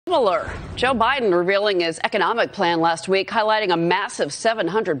Duppler. Joe Biden revealing his economic plan last week, highlighting a massive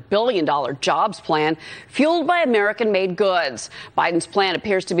 $700 billion jobs plan fueled by American-made goods. Biden's plan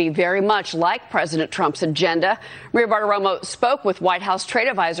appears to be very much like President Trump's agenda. Maria Bartiromo spoke with White House trade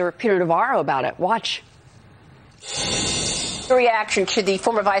advisor Peter Navarro about it. Watch. The reaction to the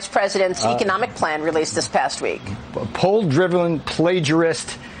former vice president's economic plan released this past week. Poll-driven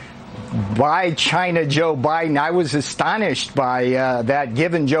plagiarist by China Joe Biden. I was astonished by that,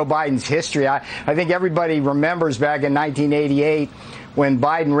 given Joe Biden's history. I think everybody remembers back in 1988 when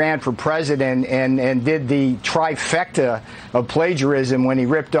Biden ran for president and did the trifecta of plagiarism when he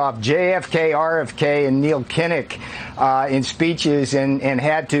ripped off JFK, RFK, and Neil Kinnock in speeches and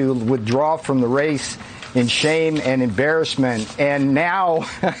had to withdraw from the race in shame and embarrassment. And now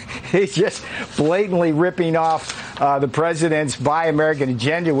he's just blatantly ripping off the president's Buy American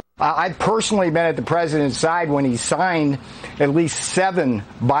agenda. I've personally been at the president's side when he signed at least 7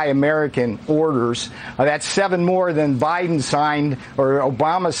 Buy American orders. That's 7 more than Biden signed or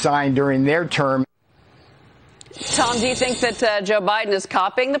Obama signed during their term. Tom, do you think that Joe Biden is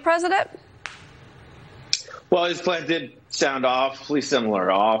copying the president? Well, his plan did sound awfully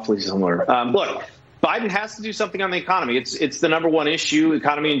similar. Look, Biden has to do something on the economy. It's the number one issue,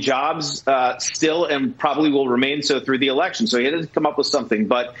 economy and jobs, still, and probably will remain so through the election. So he had to come up with something.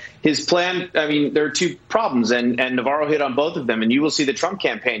 But his plan, I mean, there are 2 problems, and Navarro hit on both of them. And you will see the Trump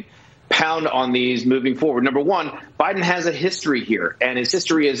campaign pound on these moving forward. Number one, Biden has a history here, and his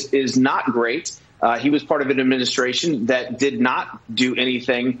history is not great. He was part of an administration that did not do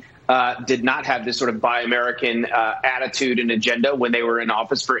anything, did not have this sort of Buy American attitude and agenda when they were in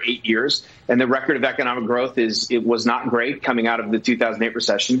office for 8 years. And the record of economic growth was not great coming out of the 2008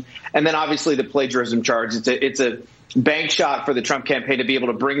 recession. And then obviously the plagiarism charge. It's a bank shot for the Trump campaign to be able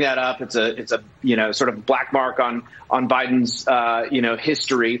to bring that up. It's a sort of black mark on Biden's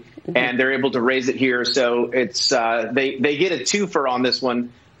history, and they're able to raise it here. So it's they get a twofer on this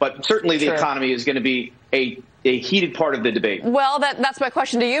one. But certainly the economy is going to be a heated part of the debate. Well, that's my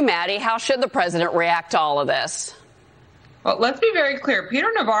question to you, Mattie. How should the president react to all of this? Well, let's be very clear.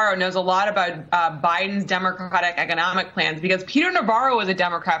 Peter Navarro knows a lot about Biden's Democratic economic plans because Peter Navarro was a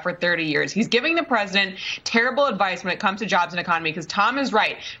Democrat for 30 years. He's giving the president terrible advice when it comes to jobs and economy because Tom is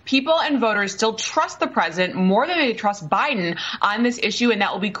right. People and voters still trust the president more than they trust Biden on this issue, and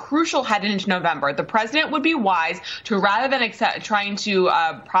that will be crucial headed into November. The president would be wise to, rather than trying to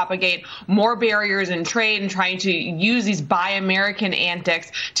propagate more barriers in trade and trying to use these Buy American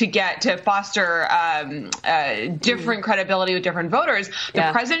antics to foster different credibility with different voters, the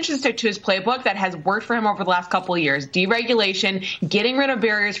president should stick to his playbook that has worked for him over the last couple of years. Deregulation, getting rid of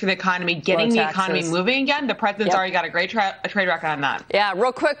barriers for the economy, getting the economy moving again. The president's already got a great trade record on that. Yeah,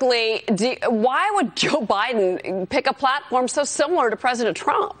 real quickly, why would Joe Biden pick a platform so similar to President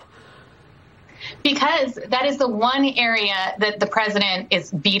Trump? Because that is the one area that the president is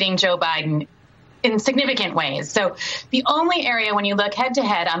beating Joe Biden in significant ways. So the only area when you look head to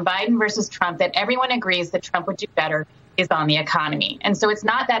head on Biden versus Trump that everyone agrees that Trump would do better is on the economy. And so it's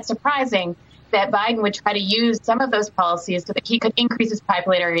not that surprising that Biden would try to use some of those policies so that he could increase his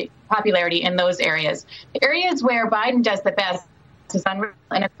popularity in those areas. The areas where Biden does the best is on racial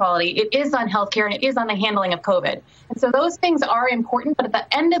inequality, it is on healthcare, and it is on the handling of COVID. And so those things are important. But at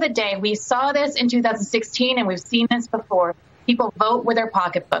the end of the day, we saw this in 2016, and we've seen this before. People vote with their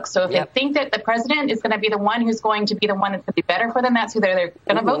pocketbooks. So if they think that the president is going to be the one who's going to be the one that's going to be better for them, that's who they're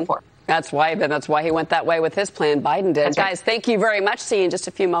going to vote for. That's why he went that way with his plan. Biden did. Guys, thank you very much. See you in just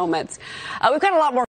a few moments. We've got a lot more.